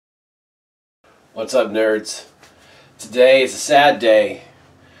What's up, nerds? Today is a sad day.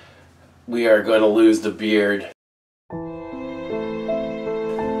 We are going to lose the beard. At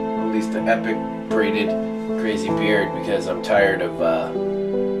least the epic braided crazy beard, because I'm tired of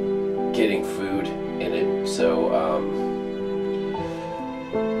getting food in it. So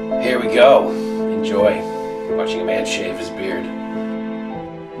here we go. Enjoy watching a man shave his beard.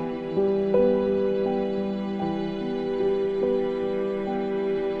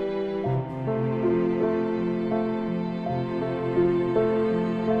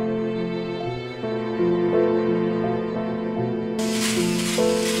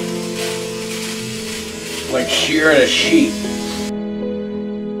 Like shearing a sheep.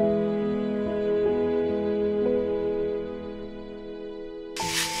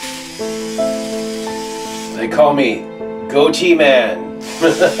 They call me Goatee Man.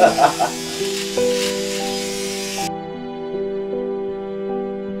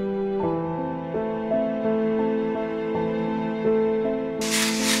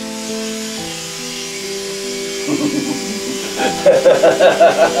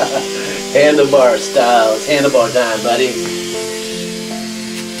 Handlebar style. It's handlebar time, buddy.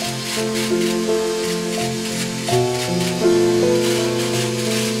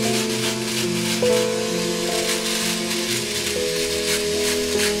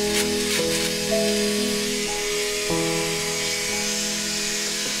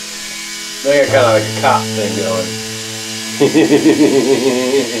 I got kind of like a cop thing going.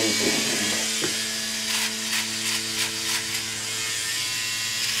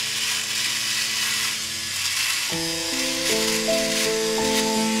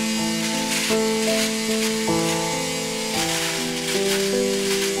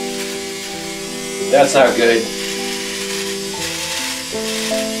 That's not good.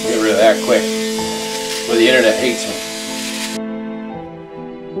 Get rid of that quick. Well, the internet hates me.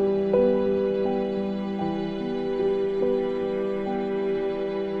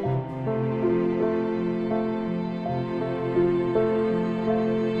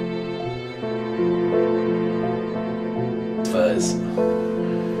 Fuzz.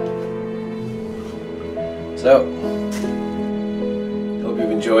 So, hope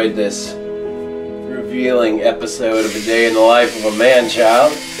you've enjoyed this revealing episode of A Day in the Life of a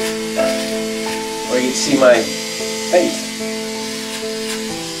Man-Child, where you can see my face.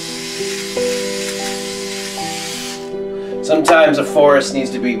 Sometimes a forest needs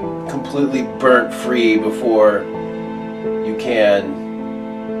to be completely burnt free before you can,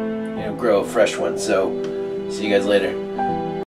 grow a fresh one. So, see you guys later.